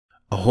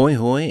Ahoy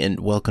hoy and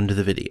welcome to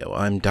the video.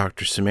 I'm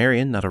Doctor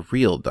Cimmerian, not a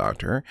real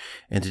doctor,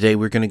 and today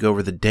we're going to go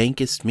over the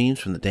dankest memes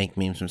from the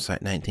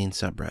DankMemesFromSite19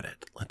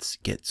 subreddit. Let's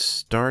get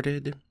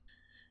started.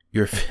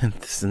 Your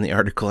fifth in the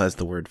article has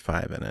the word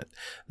 5 in it.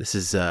 This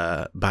is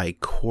by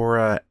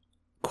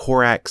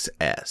Corax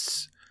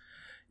S.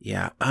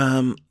 Yeah,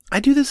 I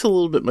do this a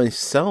little bit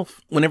myself.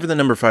 Whenever the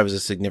number 5 is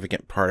a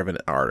significant part of an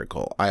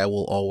article, I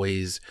will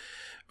always,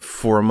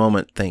 for a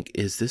moment, think,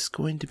 is this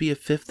going to be a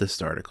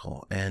fifthist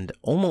article? And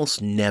almost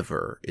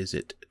never is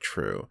it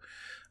true.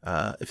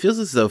 It feels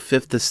as though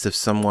fifthists have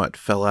somewhat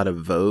fell out of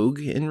vogue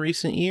in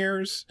recent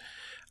years,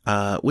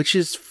 which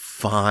is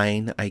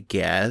fine, I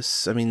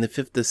guess. I mean, the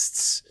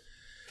fifthists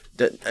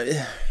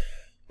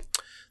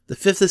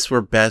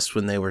were best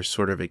when they were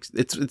sort of,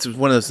 it's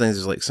one of those things,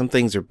 is like some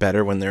things are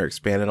better when they're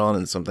expanded on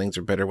and some things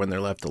are better when they're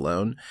left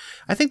alone.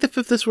 I think the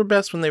fifthists were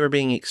best when they were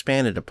being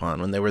expanded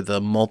upon, when they were the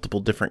multiple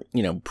different,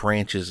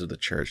 branches of the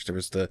church. There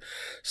was the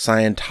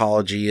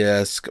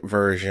Scientology-esque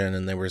version,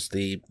 and there was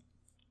the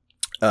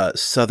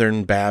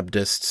Southern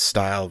Baptist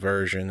style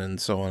version,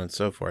 and so on and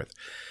so forth.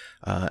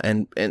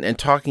 And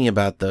talking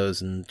about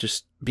those and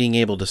just being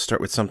able to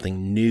start with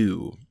something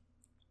new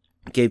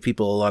gave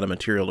people a lot of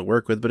material to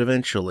work with, but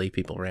eventually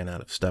people ran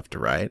out of stuff to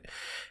write.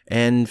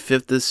 And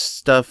fifthist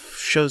stuff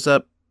shows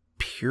up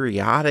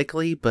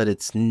periodically, but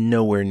it's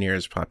nowhere near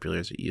as popular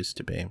as it used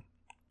to be.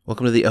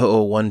 Welcome to the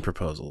 001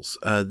 proposals.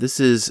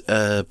 This is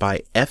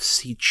by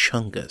FC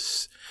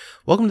Chungus.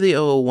 Welcome to the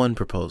 001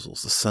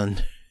 proposals. The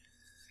sun...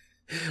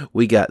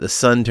 We got the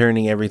sun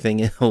turning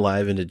everything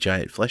alive into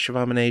giant flesh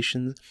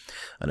abominations,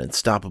 an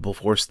unstoppable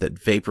force that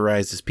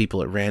vaporizes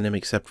people at random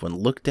except when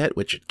looked at,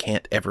 which it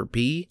can't ever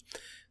be.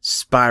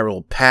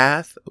 Spiral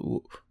Path.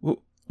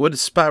 What does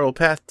Spiral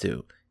Path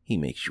do? He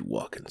makes you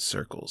walk in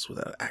circles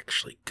without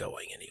actually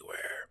going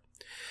anywhere.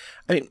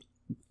 I mean,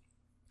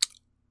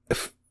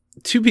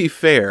 to be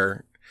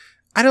fair,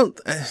 I don't...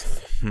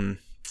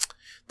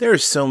 There are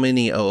so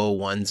many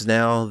 001s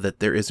now that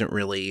there isn't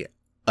really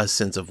a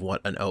sense of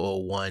what an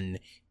 001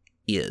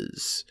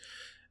 is.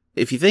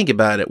 If you think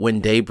about it,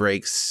 when day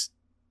breaks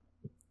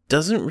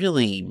doesn't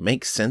really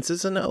make sense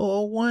as an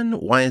 001.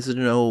 Why is it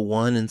an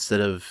 001 instead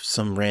of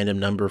some random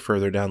number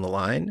further down the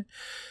line?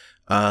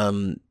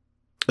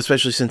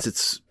 Especially since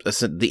it's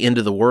the end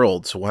of the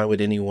world, so why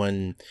would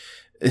anyone...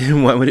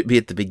 why would it be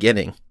at the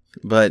beginning?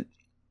 But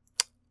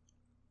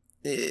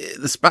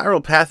the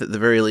Spiral Path, at the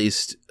very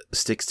least,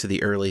 sticks to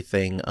the early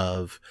thing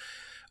of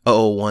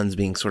 001s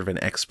being sort of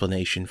an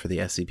explanation for the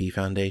SCP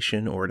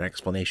Foundation, or an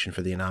explanation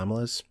for the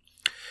anomalous.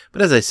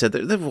 But as I said,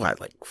 they're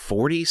what, like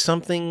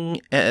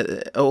 40-something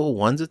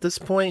 001s at this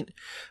point?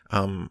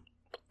 I'm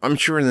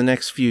sure in the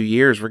next few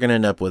years we're going to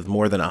end up with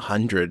more than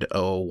 100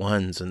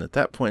 001s, and at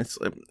that point,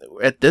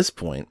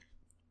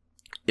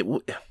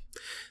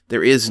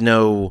 there is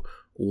no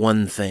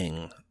one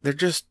thing. They're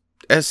just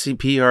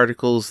SCP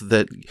articles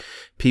that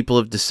people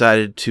have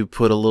decided to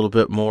put a little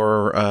bit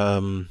more...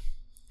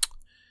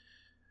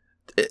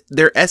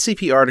 They're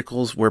SCP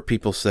articles where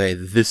people say,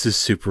 this is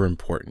super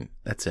important.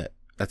 That's it.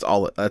 That's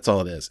all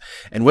it is.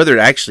 And whether it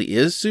actually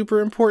is super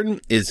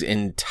important is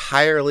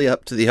entirely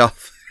up to the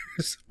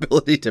author's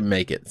ability to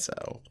make it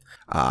so.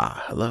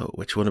 Hello,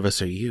 which one of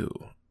us are you?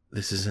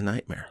 This is a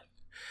nightmare.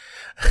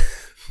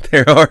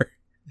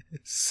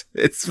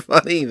 It's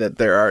funny that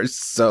there are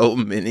so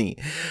many.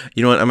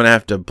 You know what? I'm going to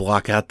have to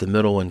block out the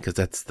middle one because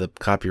that's the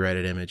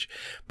copyrighted image.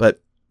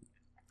 But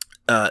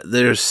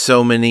there's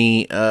so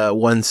many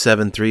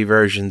 173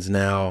 versions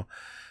now.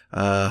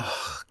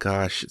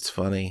 Gosh, it's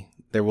funny.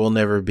 There will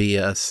never be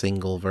a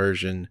single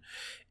version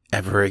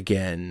ever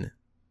again.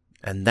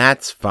 And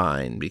that's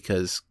fine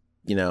because,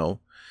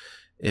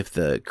 if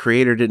the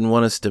creator didn't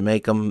want us to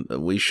make them,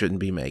 we shouldn't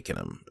be making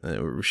them.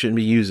 We shouldn't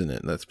be using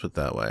it. Let's put it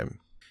that way.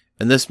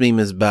 And this meme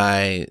is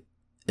by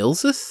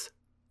Ilsith?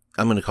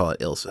 I'm going to call it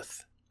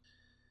Ilsith.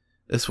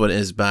 This one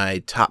is by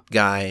Top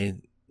Guy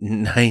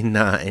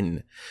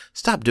 99.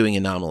 Stop doing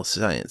anomalous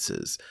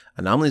sciences.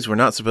 Anomalies were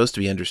not supposed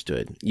to be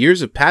understood.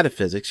 Years of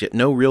pataphysics, yet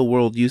no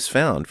real-world use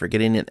found for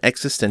getting an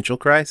existential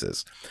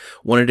crisis.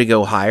 Wanted to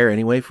go higher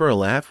anyway for a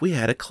laugh? We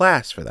had a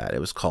class for that. It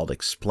was called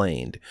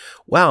Explained.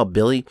 Wow,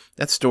 Billy,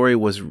 that story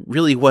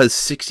really was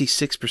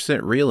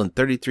 66% real and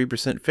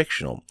 33%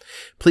 fictional.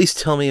 Please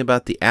tell me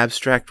about the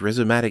abstract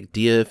rhizomatic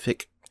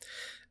deific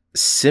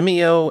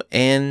Semio-Antinary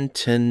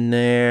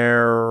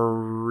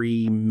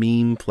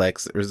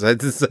memeplex that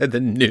resides inside the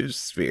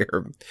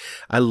noosphere.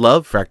 I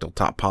love fractal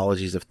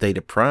topologies of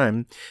Theta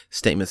Prime,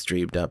 statements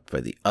dreamed up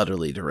by the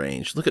utterly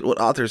deranged. Look at what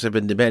authors have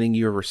been demanding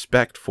your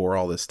respect for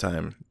all this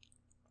time,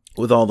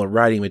 with all the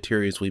writing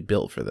materials we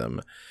built for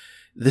them.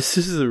 This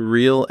is a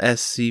real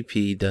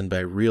SCP done by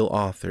real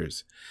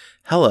authors.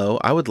 Hello,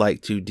 I would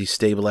like to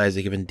destabilize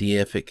a given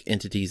deific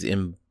entity's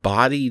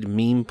embodied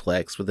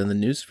memeplex within the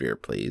noosphere,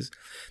 please.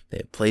 They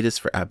have played us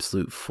for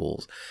absolute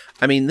fools.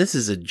 I mean, this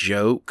is a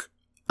joke,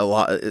 a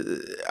lot,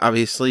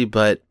 obviously,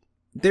 but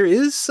there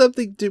is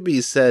something to be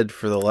said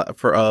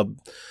for a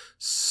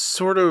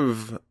sort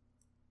of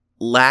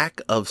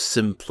lack of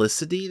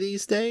simplicity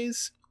these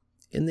days.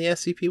 in the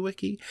SCP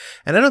Wiki.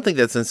 And I don't think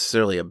that's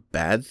necessarily a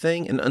bad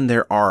thing. And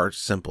there are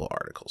simple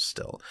articles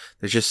still.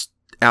 They're just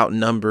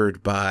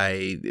outnumbered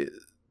by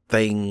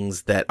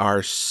things that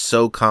are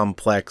so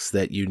complex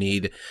that you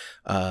need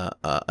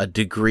a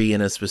degree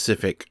in a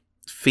specific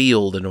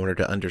field in order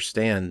to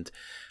understand.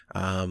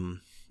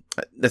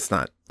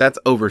 That's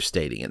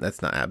overstating it.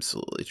 That's not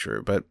absolutely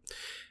true. But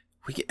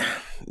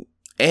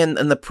and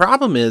the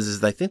problem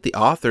is I think the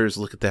authors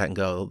look at that and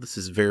go, this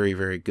is very,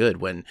 very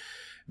good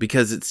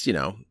because it's,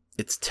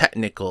 it's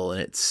technical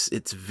and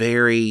it's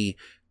very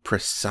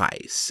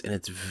precise and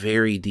it's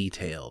very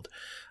detailed.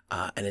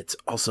 And it's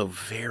also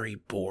very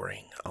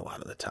boring a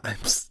lot of the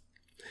times.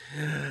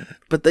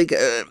 But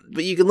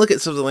you can look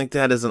at something like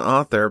that as an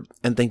author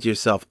and think to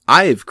yourself,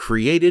 I've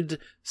created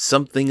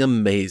something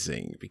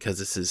amazing because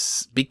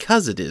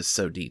it is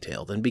so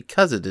detailed and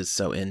because it is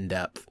so in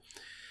depth.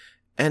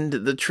 And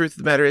the truth of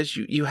the matter is,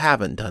 you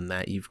haven't done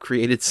that. You've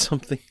created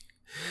something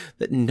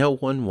that no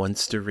one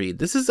wants to read.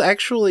 This is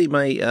actually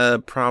my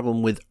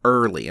problem with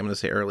early. I'm going to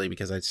say early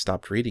because I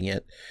stopped reading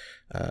it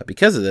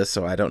because of this,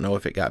 so I don't know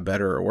if it got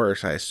better or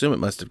worse. I assume it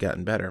must have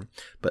gotten better.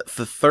 But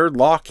the third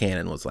law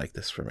canon was like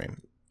this for me.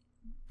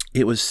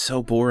 It was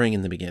so boring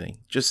in the beginning.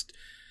 Just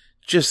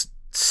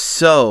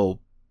so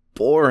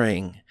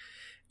boring.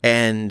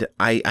 And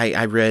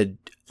I read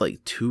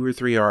like 2 or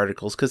 3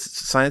 articles because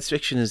science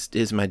fiction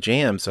is my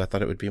jam, so I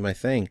thought it would be my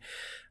thing.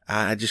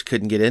 I just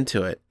couldn't get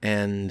into it,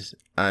 and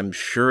I'm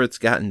sure it's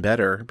gotten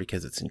better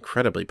because it's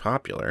incredibly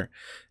popular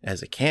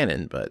as a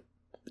canon, but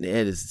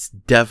it is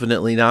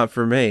definitely not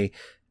for me.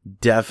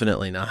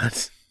 Definitely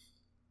not.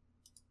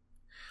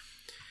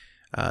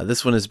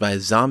 This one is by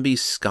Zombie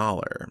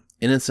Scholar.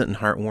 Innocent and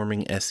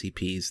heartwarming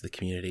SCPs, the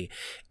community.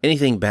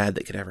 Anything bad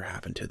that could ever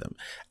happen to them.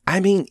 I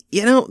mean,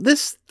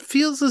 this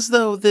feels as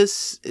though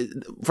this...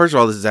 First of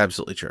all, this is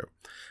absolutely true.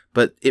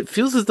 But it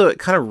feels as though it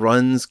kind of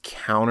runs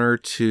counter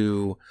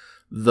to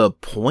the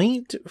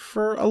point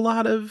for a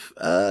lot of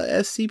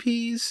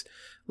SCPs.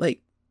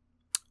 Like,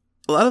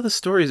 a lot of the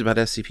stories about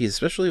SCPs,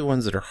 especially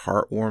ones that are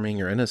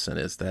heartwarming or innocent,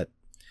 is that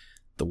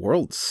the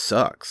world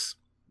sucks.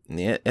 And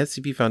the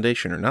SCP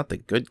Foundation are not the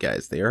good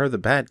guys. They are the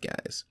bad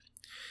guys.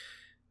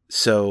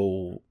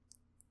 So,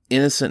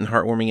 innocent and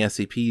heartwarming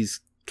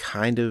SCPs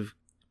kind of,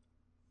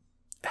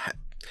 I'm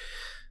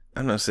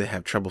not going to say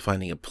have trouble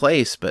finding a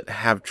place, but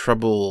have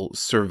trouble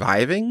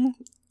surviving,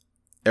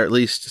 or at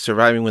least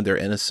surviving with their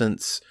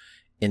innocence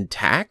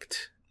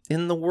intact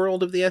in the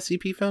world of the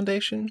SCP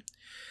Foundation.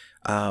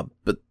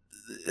 But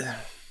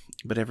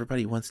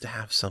everybody wants to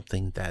have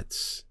something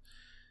that's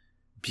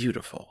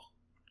beautiful.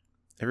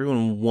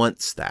 Everyone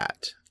wants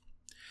that.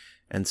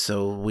 And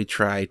so we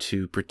try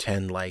to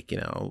pretend like,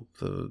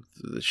 the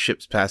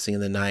ships passing in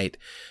the night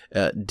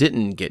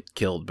didn't get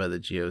killed by the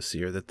GOC,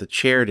 or that the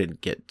chair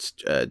didn't get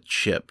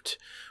chipped,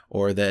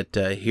 or that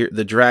here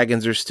the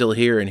dragons are still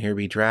here and here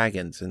be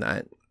dragons. And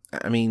I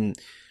mean,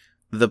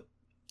 the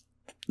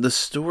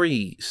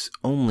stories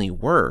only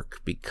work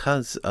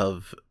because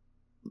of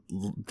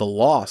the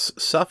loss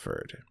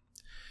suffered.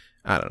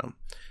 I don't know.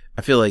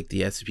 I feel like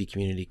the SCP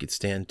community could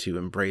stand to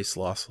embrace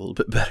loss a little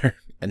bit better.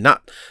 And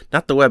not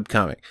the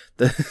webcomic.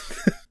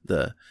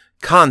 The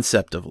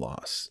concept of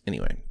loss.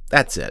 Anyway,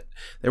 that's it.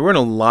 There weren't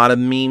a lot of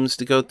memes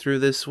to go through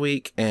this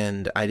week,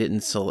 and I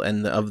didn't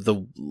and of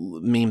the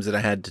memes that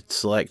I had to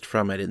select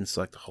from, I didn't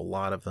select a whole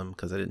lot of them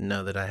because I didn't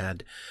know that I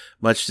had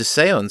much to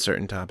say on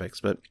certain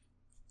topics. But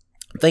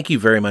thank you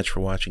very much for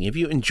watching. If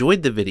you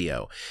enjoyed the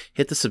video,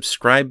 hit the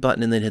subscribe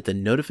button and then hit the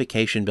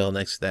notification bell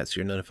next to that so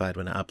you're notified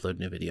when I upload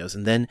new videos.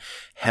 And then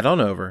head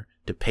on over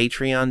to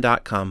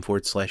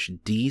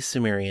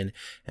patreon.com/DCimmerian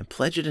and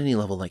pledge at any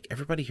level like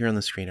everybody here on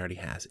the screen already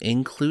has,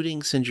 including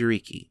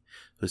Sinjariki,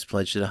 who's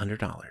pledged at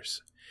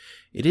 $100.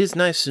 It is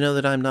nice to know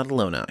that I'm not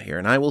alone out here,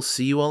 and I will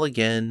see you all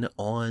again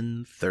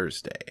on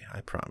Thursday, I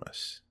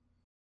promise.